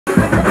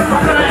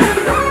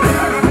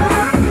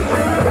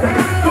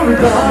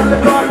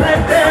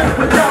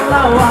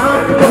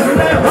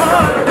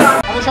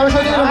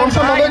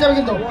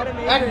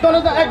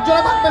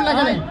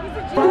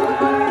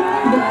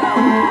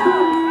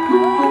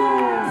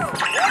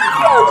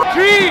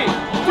Three,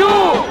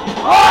 two,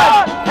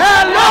 one,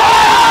 hello!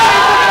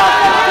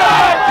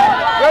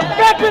 We're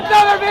back with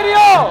another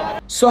video!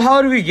 So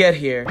how do we get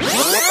here?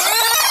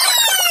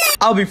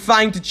 I'll be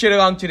flying to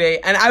Chittagong today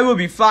and I will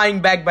be flying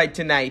back by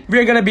tonight.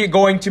 We're gonna be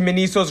going to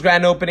Miniso's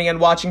Grand Opening and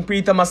watching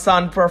Pritom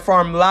Hasan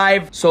perform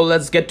live. So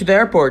let's get to the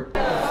airport.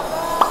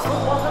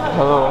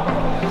 Hello.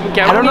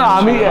 I don't know,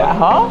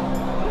 huh?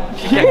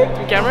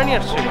 Camera niye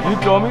আসছো? You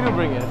told me to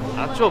bring it.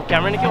 আচ্ছা,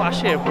 camera নিয়ে কেউ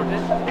আসে এয়ারপোর্টে?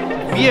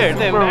 Weird,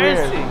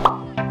 embarrassing.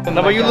 No,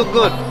 but you look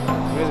good.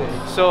 Really?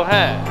 So,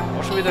 হ্যাঁ,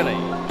 অসুবিধা নাই।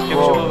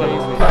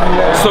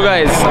 So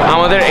guys,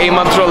 আমাদের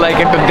এইমাত্র like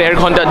একটা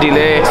 1.5 ঘন্টা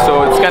delay, so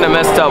it's kind of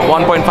messed up.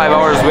 1.5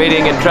 hours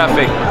waiting in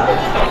traffic.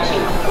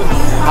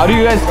 How do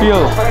you guys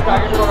feel?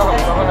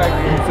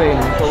 Insane.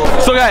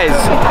 So guys,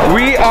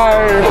 we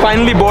are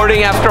finally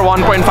boarding after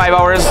 1.5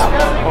 hours.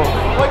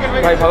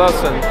 Bhai, bhalo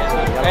aছেন?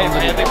 এই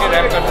ভাইয়া থেকে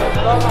র‍্যাপ করতে।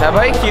 হ্যাঁ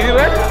ভাই, কি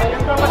দিবেন?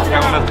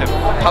 কেমন আছেন?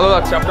 ভালো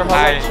লাগছে, আপনার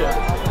ভালো লাগছে?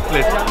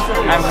 Please,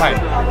 I'm fine.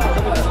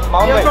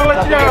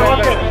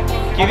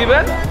 কি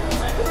দিবেন?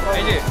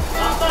 এই যে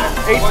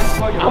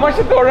আমার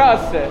সাথে ওরা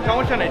আসছে।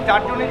 সমস্যা নাই,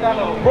 চারজনই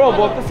জানো। Bro,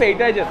 বলতেছে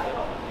এইটাই যে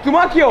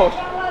তোমার কি হোস?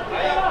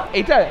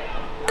 এইটাই?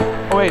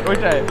 Oh wait,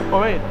 ওইটাই। Oh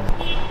wait.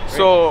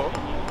 So,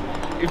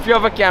 if you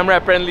have a camera,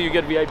 apparently you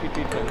get VIP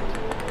treatment.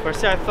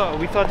 First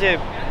we thought যে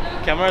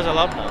cameras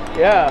allowed now.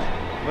 Yeah.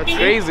 That's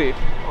crazy.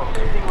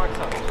 Everything works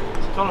out.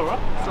 চলো bro.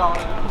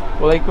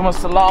 Walaikum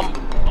assalam.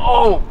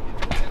 Oh.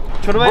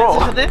 ছোট ভাইয়ের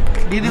সাথে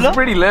দিয়ে দিল?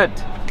 Pretty lit.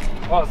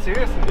 Oh,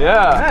 seriously?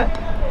 Yeah.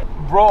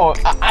 Bro,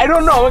 I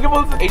don't know. আমাকে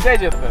বলছে এইটাই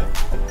যেতে।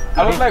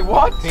 I was like,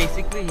 what?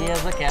 Basically, he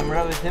has a camera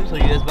with him, so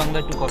Us-Bangla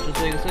একটু কষ্ট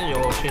হয়ে গেছে যে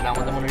ও সেটা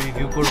আমাদের মনে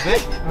রিভিউ করবে,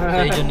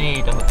 সেই জন্যই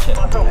এটা হচ্ছে।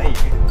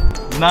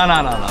 না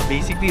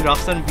বেসিক্যালি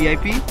রাফসান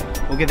ভিআইপি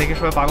ওকে দেখে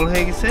সবাই পাগল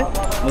হয়ে গেছে,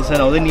 বলছেন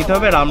ওদের নিতে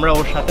হবে আর আমরা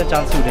ওর সাথে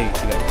চান্সে উঠে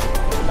গেছি।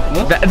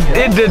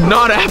 It did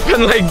not happen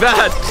like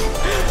that.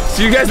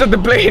 See you guys at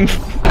the plane.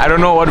 I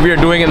don't know what we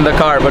are doing in the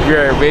car, but we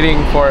are waiting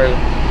for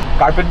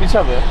carpet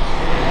bichabe.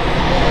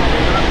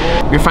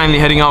 We're finally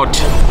heading out.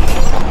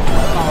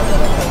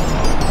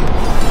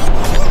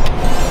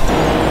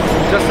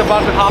 Just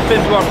about to hop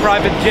into our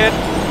private jet.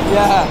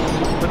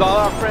 Yeah. With all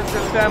our friends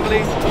and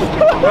family.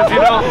 Because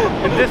you know,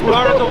 in this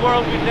part of the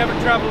world, we never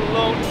travel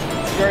alone.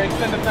 Your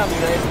extended family,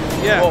 right?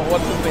 Yeah. Oh,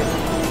 what's his name?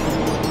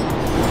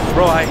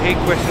 Bro, I hate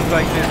questions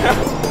like this.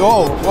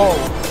 Whoa,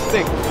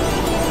 sick.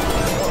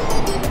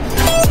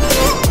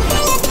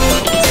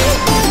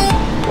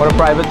 What a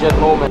private jet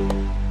moment.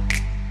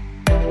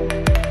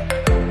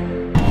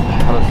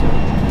 Hello sir,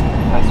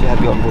 nice to have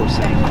you on board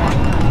sir.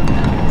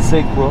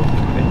 Sick, bro.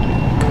 Thank you.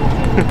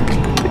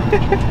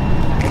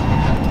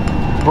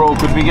 Bro,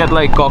 could we get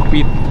like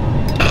cockpit?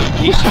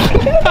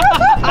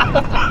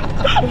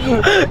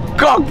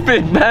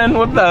 Cockpit, man,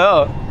 what the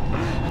hell?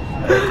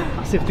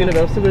 Safety-র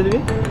ব্যবস্থা করে দিবি?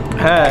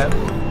 হ্যাঁ।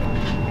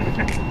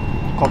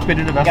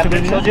 Cockpit-এর ব্যবস্থা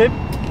করে দিবি?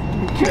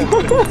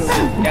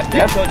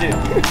 Captain Sojib.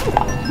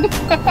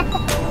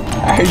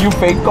 Are you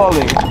fake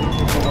calling?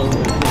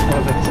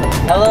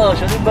 Hello,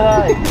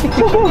 Chotobhai.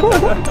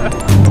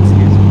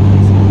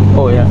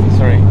 Oh yeah,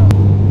 sorry.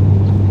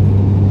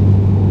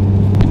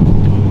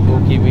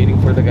 We'll keep waiting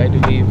for the guy to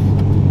leave.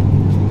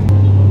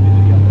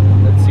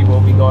 Let's see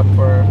what we got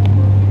for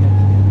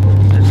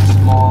this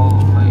small,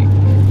 like,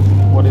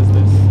 what is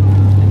this?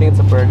 I think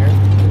it's a burger.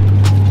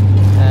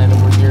 And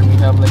over here we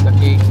have like a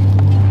cake,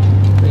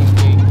 plain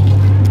cake,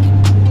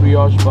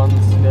 brioche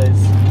buns,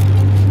 guys.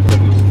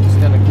 It's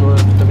kind of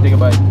good. Let me take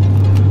a bite.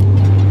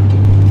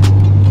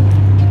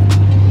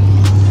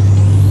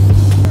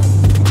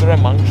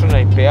 Mangsho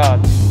nai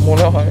peyaj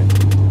mone hoy.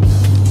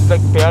 It's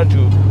like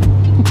peyaju.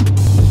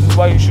 This is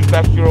why you should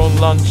pack your own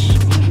lunch.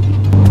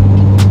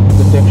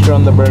 The texture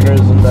on the burger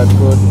isn't that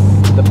good.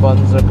 The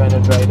buns are kind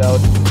of dried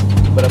out,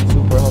 but I'm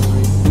super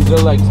hungry. These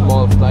are like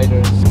small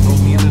sliders. No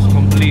meal is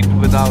complete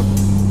without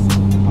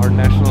our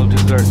national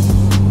dessert.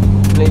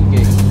 Plain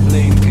cake.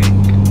 Plain cake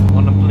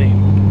on a plane.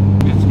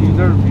 It's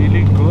either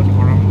really good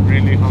or I'm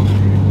really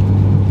hungry.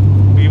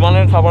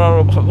 Bimaner khabar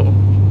aro bhalo.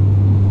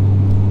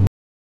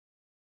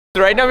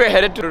 Right now we're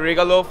headed to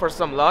Regalo for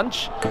some lunch.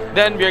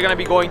 Then we're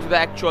gonna be going to the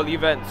actual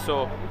event. So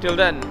till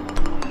then.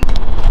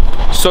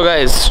 So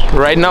guys,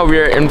 right now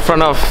we're in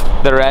front of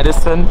the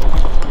Radisson.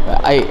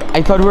 I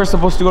thought we were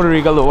supposed to go to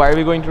Regalo. Why are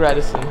we going to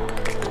Radisson?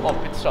 Oh,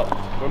 pit stop.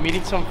 We're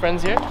meeting some friends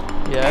here.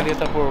 Yeah. And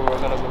we're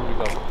gonna go to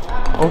Regalo.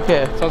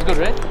 Okay. Sounds good,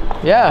 right?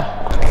 Yeah.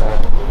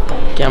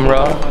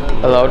 Camera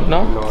allowed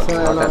now?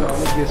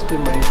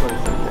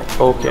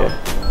 Okay.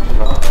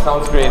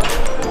 Sounds great.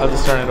 I'll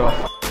just turn it off.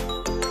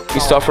 We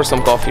stopped for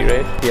some coffee,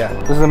 right? Yeah.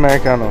 This is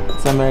Americano.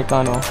 It's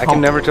Americano. I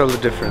can never tell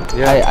the difference.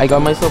 Yeah. I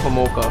got myself a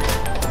mocha.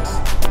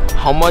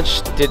 How much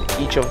did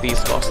each of these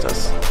cost us?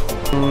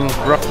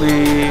 Roughly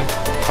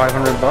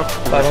 $500.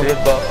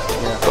 $500.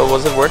 Yeah. So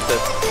was it worth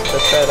it?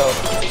 Let's try it out.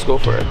 Let's go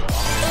for it.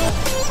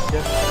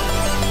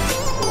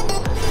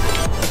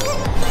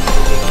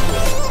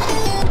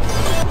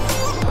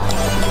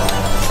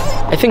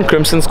 I think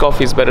Crimson's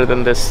coffee is better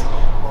than this.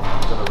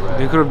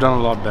 They could have done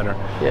a lot better.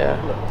 Yeah.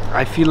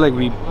 I feel like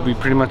we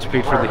pretty much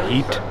paid for the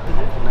heat.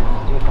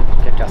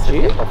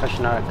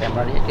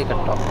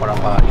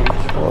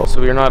 Oh, so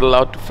we're not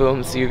allowed to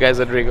film. See you guys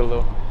at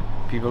Regalo.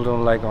 People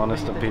don't like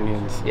honest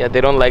opinions. Yeah,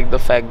 they don't like the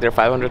fact their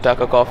 500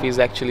 taka coffee is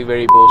actually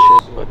very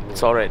bullshit, but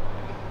it's alright.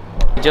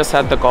 We just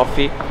had the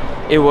coffee.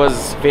 It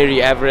was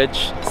very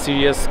average.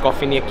 Serious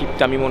coffee niye keep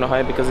tummy mona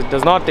hoy because it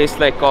does not taste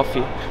like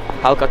coffee.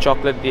 Halka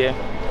chocolate diye.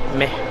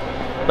 Meh.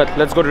 But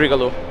let's go to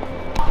Regalo.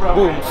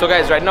 Boom. So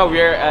guys, right now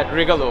we're at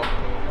Regalo.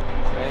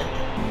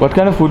 What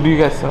kind of food do you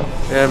guys serve?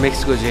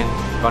 Mixed cuisine,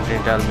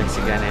 continental,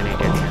 Mexican and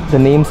Italian. The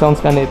name sounds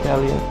kind of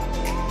Italian.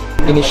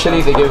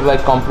 Initially they give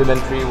like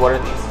complimentary, what are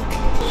these?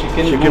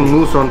 Chicken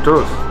mousse on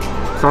toast.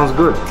 Sounds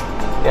good.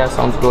 Yeah,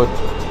 sounds good.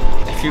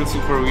 I feel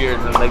super weird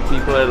and like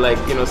people are like,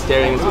 you know,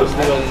 staring,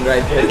 especially on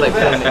right there, like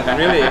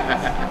really?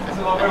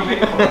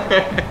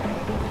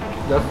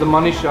 That's the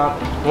money shot.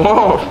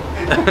 Whoa!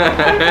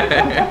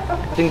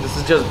 I think this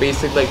is just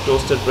basic like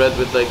toasted bread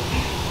with like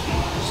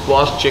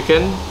squash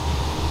chicken.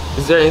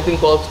 Is there anything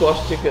called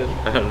squash chicken?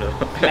 I don't know.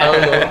 I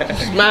don't know.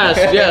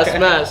 Smashed, yeah,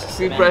 smashed.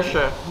 See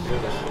pressure.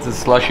 It's a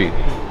slushy.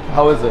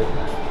 How is it?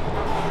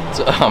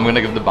 So I'm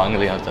gonna give the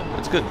Bengali answer.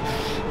 It's good.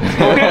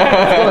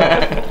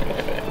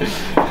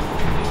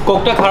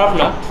 Coke-ta kharap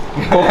na?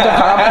 Coke-ta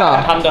kharap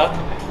na? Thanda.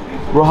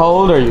 Bro, how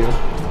old are you?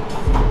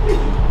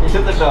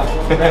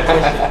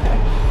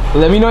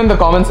 Let me know in the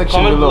comment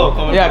section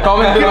below. Yeah,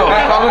 comment below.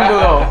 Comment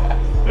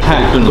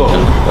below.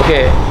 Go.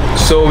 Okay,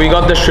 so we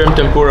got the shrimp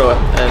tempura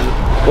and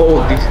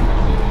oh,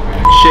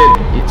 shit,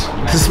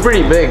 this is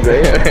pretty big,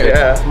 right?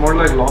 Yeah. It's more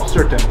like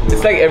lobster tempura.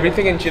 It's like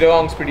everything in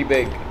Chittagong is pretty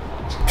big.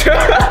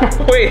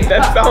 Wait,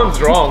 that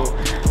sounds wrong,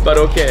 but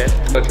okay.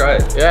 I'll try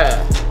it.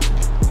 Yeah.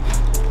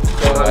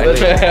 So,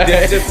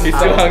 He's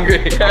so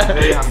hungry.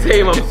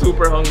 Same, I'm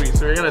super hungry,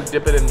 so we're gonna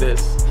dip it in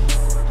this.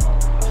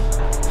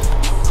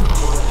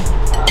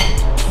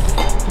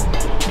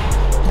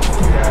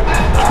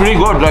 It's pretty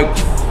good, like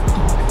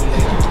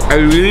I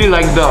really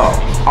like the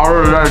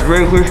outer rice,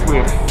 very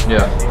crispy.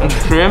 Yeah. And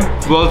shrimp,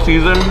 well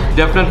seasoned.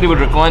 Definitely would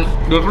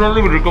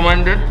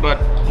recommend it, but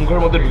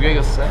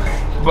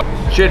but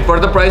shit, for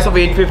the price of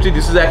 850,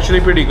 this is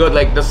actually pretty good.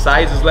 Like the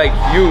size is like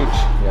huge.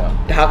 Yeah.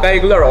 Dhaka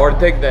egulo are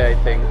orthek there, I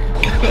think.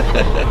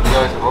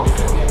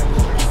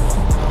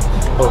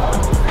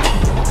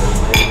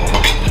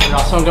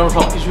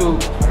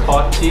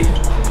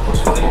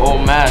 Oh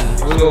man,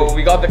 so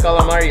we got the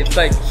calamari. It's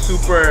like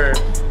super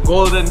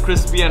golden,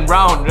 crispy and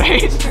brown,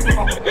 right?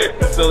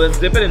 So let's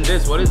dip it in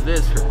this. What is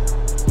this?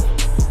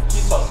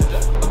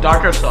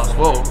 Tartar sauce.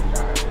 Whoa,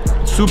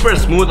 super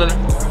smooth and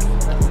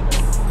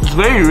it's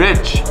very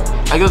rich.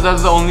 I guess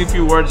that's the only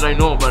few words I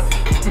know, but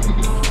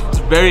it's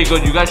very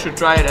good. You guys should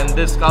try it. And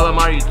this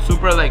calamari, it's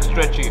super like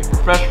stretchy,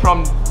 fresh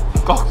from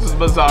Cox's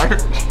Bazaar.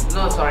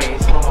 No, sorry,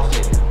 it's from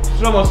Australia.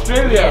 From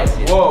Australia? Yes,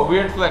 yes. Whoa,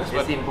 weird flex,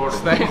 but It's imported.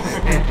 it's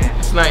nice.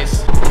 It's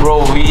nice.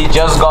 Bro, we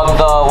just got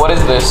the, what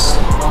is this?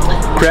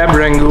 Crab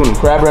rangoon.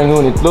 Crab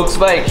rangoon. It looks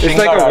like It's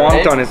like a shingara,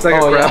 wonton. right? It's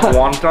like Oh, a crab yeah.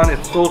 wonton.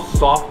 It's so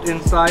soft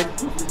inside.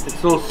 It's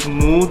so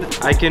smooth.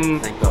 I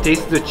can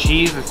taste the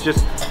cheese. It's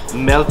just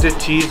melted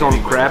cheese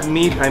on crab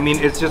meat. I mean,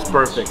 it's just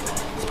perfect.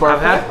 I've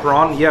had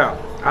prawn. Yeah,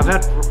 I've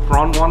had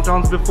prawn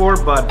wontons before,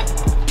 but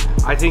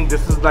I think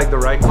this is like the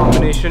right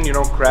combination. You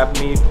know, crab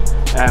meat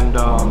and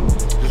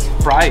just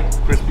fried,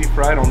 crispy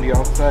fried on the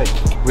outside.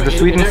 With the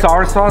sweet and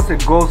sour sauce,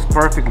 it goes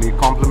perfectly. It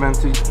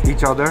complements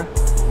each other.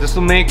 This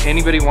will make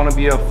anybody want to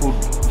be a food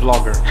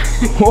vlogger.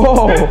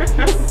 Whoa!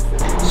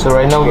 So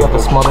right now we got the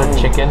smothered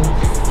chicken.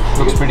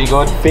 Looks pretty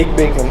good. Fake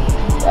bacon.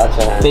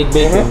 Fake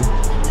bacon.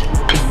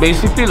 It's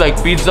basically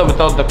like pizza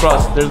without the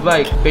crust. There's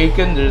like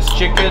bacon, there's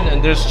chicken,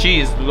 and there's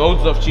cheese.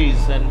 Loads of cheese.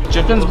 And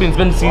chicken's been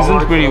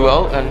seasoned pretty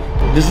well. And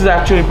this is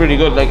actually pretty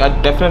good. Like I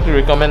definitely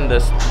recommend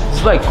this. This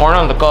is like corn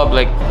on the cob.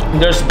 Like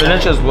there's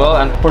spinach as well.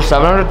 And for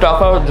 700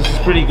 taka, this is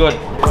pretty good.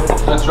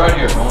 That's right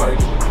here. No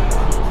worries.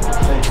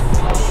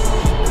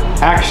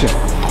 Action.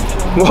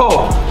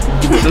 Whoa!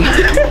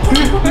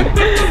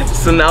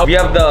 So now we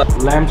have the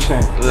Lamb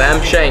shank.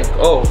 lamb shank.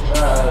 Oh,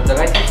 The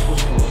rice is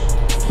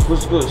couscous.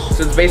 couscous.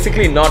 So it's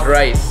basically not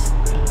rice.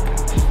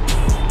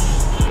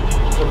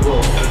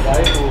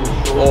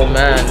 Oh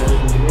man,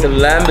 the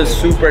lamb is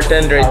super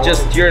tender. It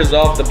just tears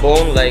off the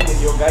bone like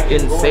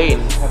insane.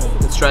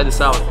 Let's try this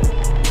out.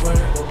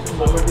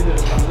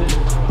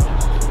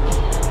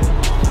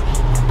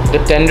 The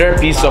tender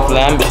piece of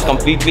lamb is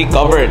completely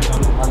covered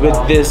with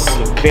this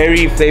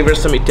very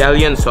flavorsome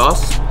Italian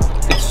sauce.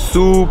 It's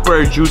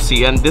super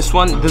juicy, and this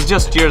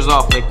just tears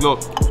off. Like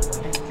look,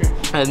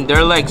 and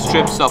they're like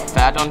strips of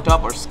fat on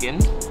top or skin.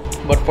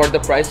 But for the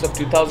price of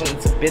 2,000,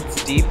 it's a bit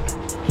steep.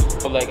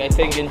 So like I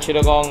think in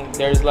Chittagong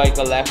there's like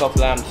a lack of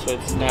lamb, so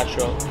it's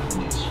natural.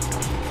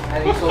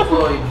 And it's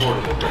also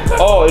imported.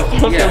 Oh, it's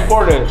also Yeah.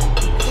 imported.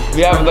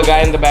 We have the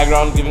guy in the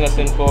background giving us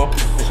info.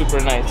 Super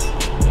nice.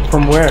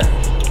 From where?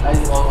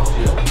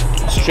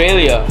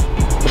 Australia.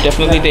 But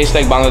definitely tastes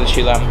like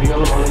Bangladeshi lamb.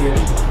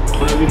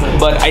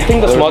 But I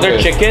think the smothered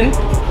chicken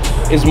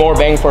is more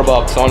bang for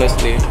bucks,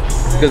 honestly.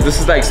 Because this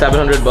is like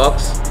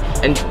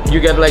 $700 and you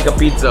get like a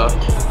pizza.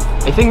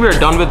 I think we're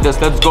done with this.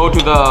 Let's go to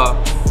the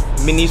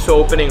Miniso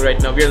opening right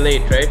now. We're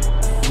late, right?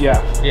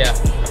 Yeah. Yeah.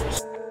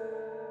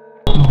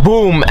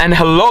 Boom and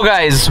hello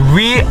guys.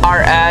 We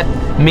are at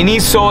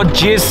Miniso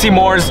GSC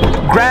Moore's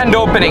grand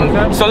opening.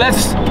 So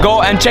let's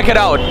go and check it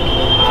out.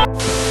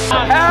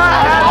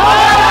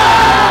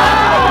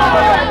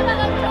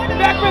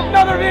 Back with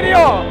another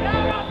video.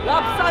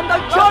 Rafsan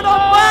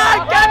TheChotobhai.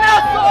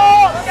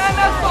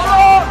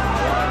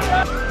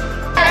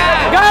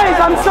 Guys,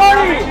 I'm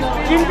sorry.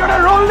 Introটা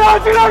roll down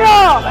ছিল না।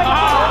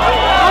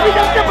 আমি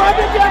দেখতে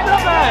পাচ্ছি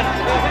cameraman.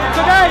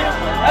 So guys,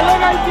 hello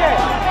guys.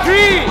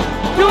 3,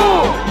 2,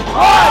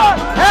 1.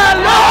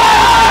 Hello.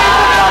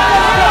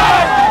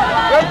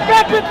 We're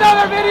back with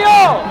another video.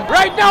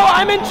 Right now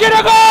I'm in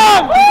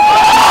Chittagong.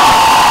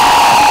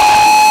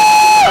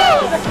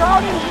 The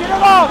crowd in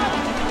Chittagong.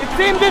 It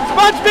seems it's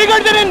much bigger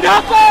than in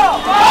Dhaka.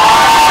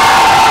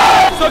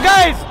 So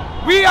guys,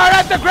 we are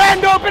at the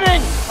grand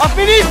opening of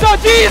Miniso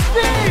GSC.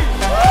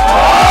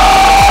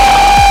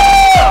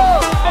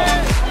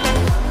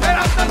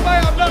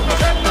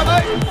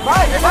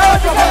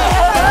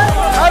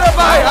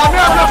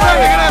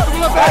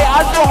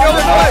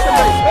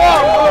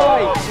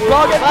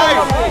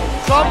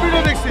 সব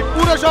video দেখছি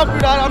পুরো সব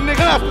video আর আপনি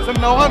এখানে আসতেছেন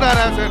না ওখানে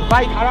দাঁড়ায় আছেন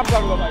ভাই খারাপ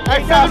লাগলো ভাই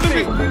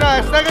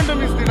এক সেকেন্ড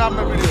মিস দিন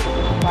আপনার video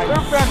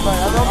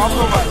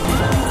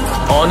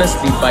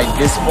Honestly, by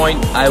this point,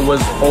 I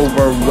was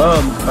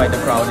overwhelmed by the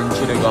crowd in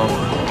Chittagong.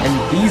 And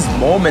these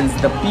moments,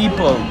 the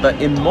people, the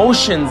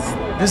emotions,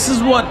 this is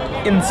what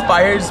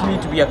inspires me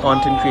to be a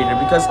content creator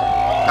because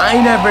I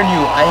never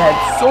knew I had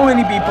so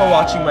many people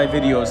watching my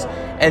videos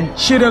and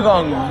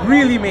Chittagong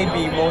really made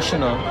me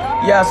emotional.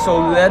 Yeah, so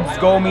let's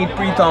go meet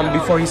Pritom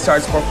before he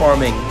starts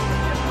performing.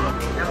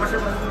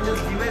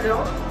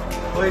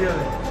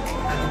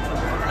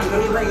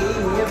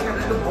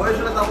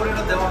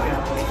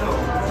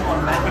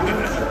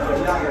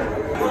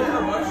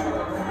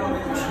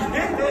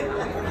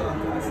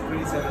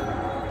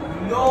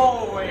 No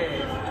way!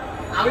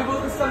 I will go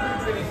to something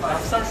 25.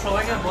 Rafsan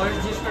সবাইকে বয়স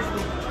জিজ্ঞেস করতে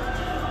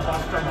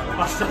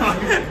পাঁচটা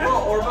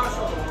or much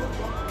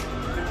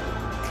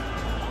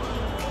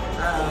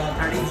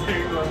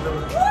 33 was the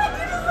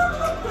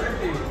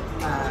 30.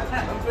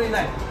 I'm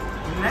 29.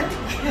 29?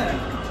 Yeah.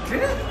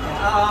 Really?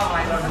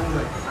 I don't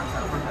know.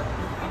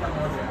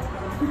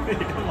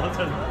 এটা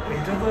মজা না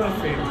এটা তো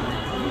ফেম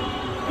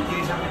কি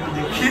হিসাবে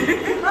দেখি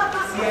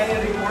সিআইএ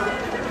রিপোর্ট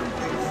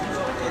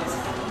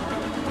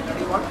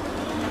রিপোর্ট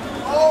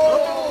ও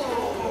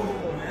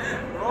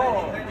ব্রো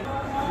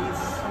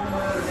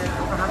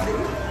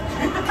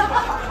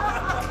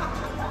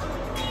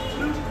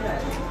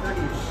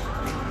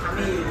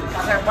আমি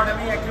কাছে একবার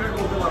আমি অ্যাকুরেট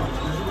বলতে পারবো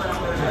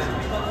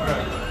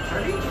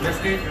Let's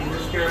get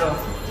it off.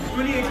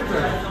 28 to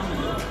 30.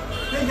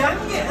 The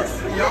youngest.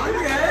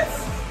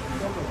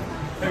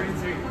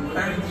 33.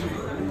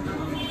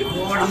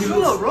 What are you,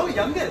 bro?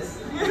 Youngest.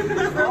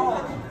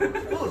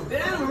 Oh,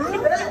 damn, bro.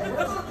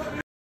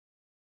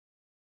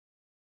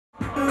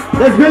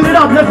 Let's build it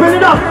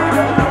up.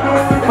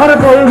 আরে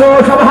বলবো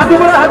সব হাতে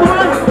বলে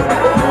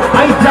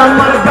আই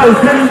জামার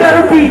গার্লফ্রেন্ডের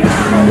বিট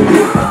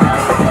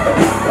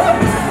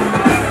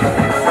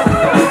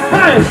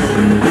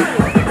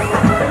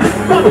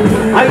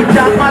আই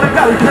জামার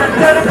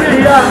গার্লফ্রেন্ডের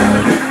বিয়া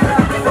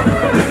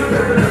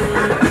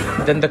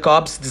Then the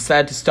cops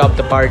decide to stop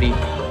the party.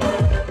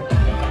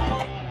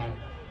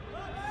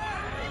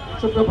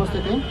 সুপ্রিয়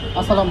উপস্থিতি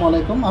আসসালামু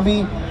আলাইকুম আমি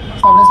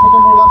সাব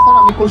ইন্সপেক্টর নুরুল আফসার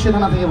আমি কলসি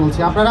থানা থেকে বলছি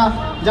আপনারা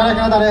যারা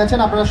এখানে দাঁড়িয়ে আছেন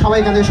আপনারা সবাই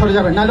এখান থেকে সরে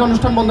যাবেন নাহলে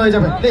অনুষ্ঠান বন্ধ হয়ে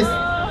যাবে প্লিজ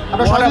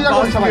আপনারা সরে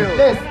যাবেন সবাই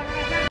প্লিজ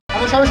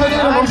আপনারা সবাই সরে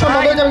যাবেন অনুষ্ঠান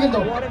বন্ধ হয়ে যাবে কিন্তু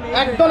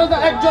এক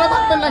জোড়া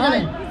থাকবেন না এখানে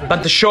But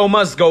the show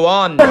must go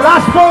on.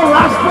 Last four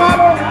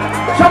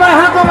সবাই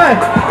হাত হবে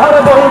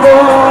আরে বলবো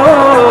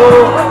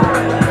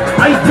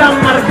আই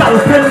জামার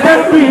গার্লফ্রেন্ডের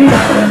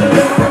বিয়া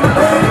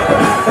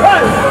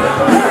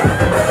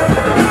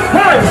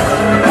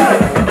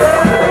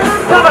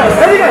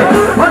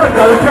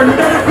Girlfriend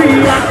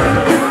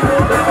be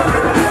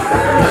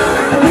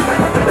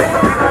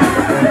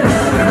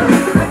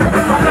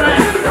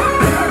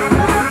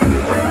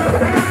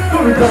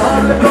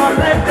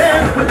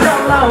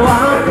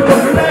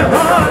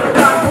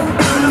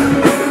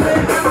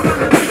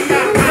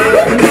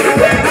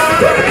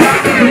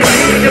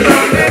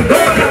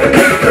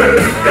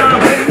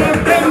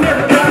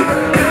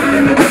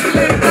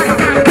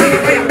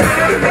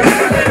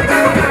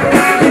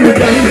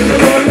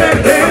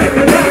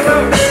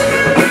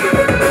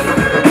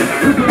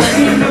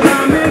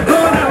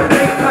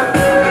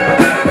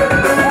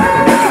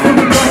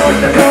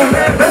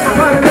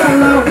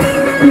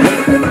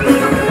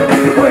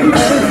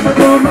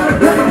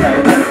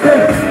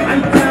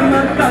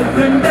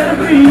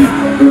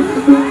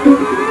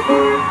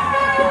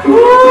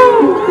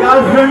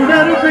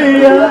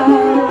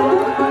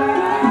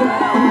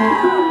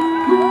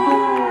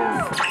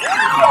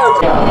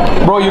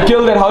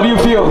do you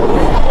feel?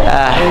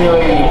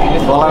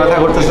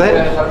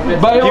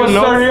 But it was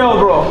surreal,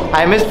 bro.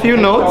 I missed few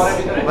notes,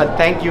 but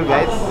thank you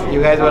guys.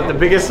 You guys were the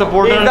biggest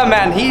supporters. He's the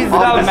man. He's the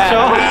man.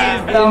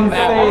 He's the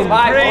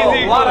man.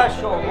 Crazy. What a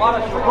show. What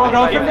a show.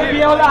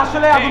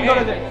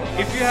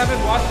 If you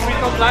haven't watched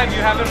Pritom live,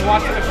 you haven't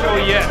watched the show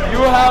yet.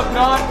 You have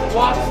not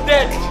watched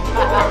it.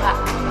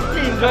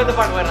 Enjoy the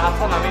part where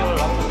Rafsan, I mean,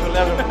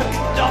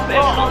 jump in.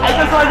 I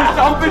just want to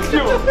jump with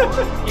you.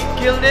 He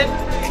killed it.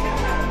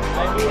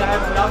 I mean,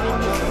 I'm loving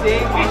the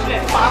same.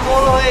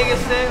 পাগল হয়ে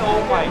গেছে. Oh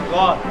my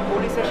god.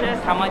 Police এসে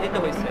থামাই দিতে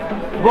হইছে.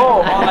 Bro,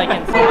 all I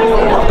can say.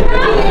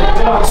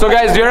 So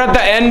guys, we're at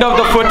the end of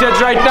the footage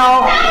right now.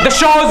 The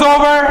show is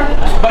over.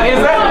 But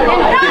is it?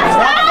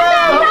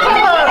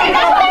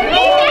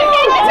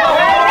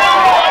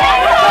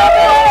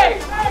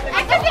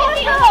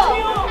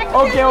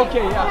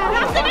 Okay, yeah.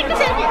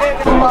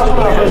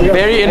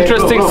 Very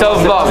interesting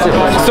self-vlog.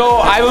 So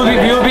we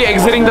will be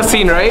exiting the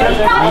scene, right?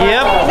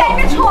 Yep.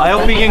 I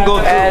hope we can go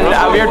through. And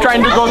we are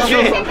trying to go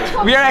through.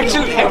 We are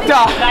actually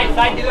Ekta.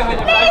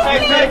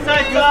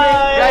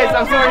 Guys,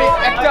 I'm sorry.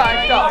 Ekta.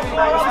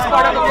 This is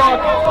part of the vlog.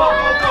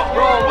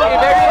 Bro,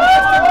 very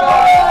interesting vlog.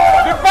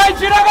 Goodbye,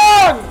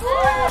 Chittagong.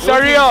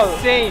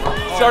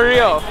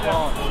 Surreal.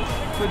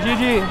 So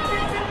GG.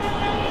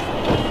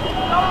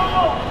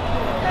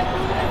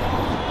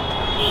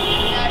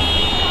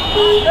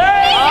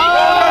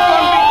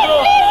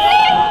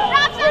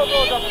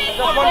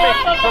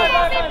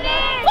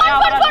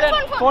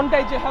 Phone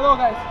type. Hello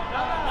guys.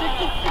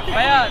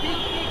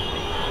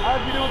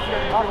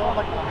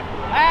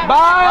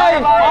 Bye.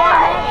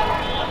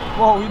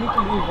 Whoa, we need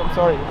to leave. I'm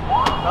sorry.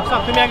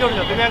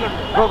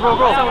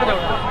 Go.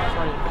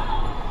 Sorry.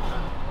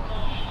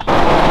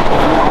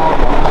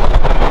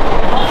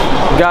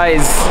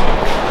 Guys,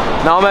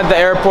 now I'm at the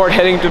airport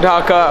heading to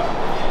Dhaka.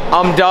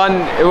 I'm done.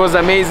 It was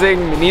amazing.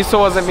 Miniso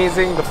was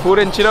amazing. The food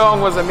in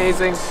Chittagong was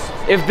amazing.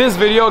 If this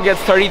video gets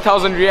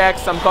 30,000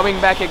 reacts, I'm coming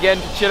back again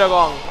to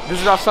Chittagong. This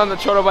is Rafsan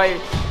TheChotobhai,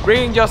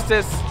 bringing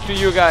justice to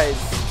you guys.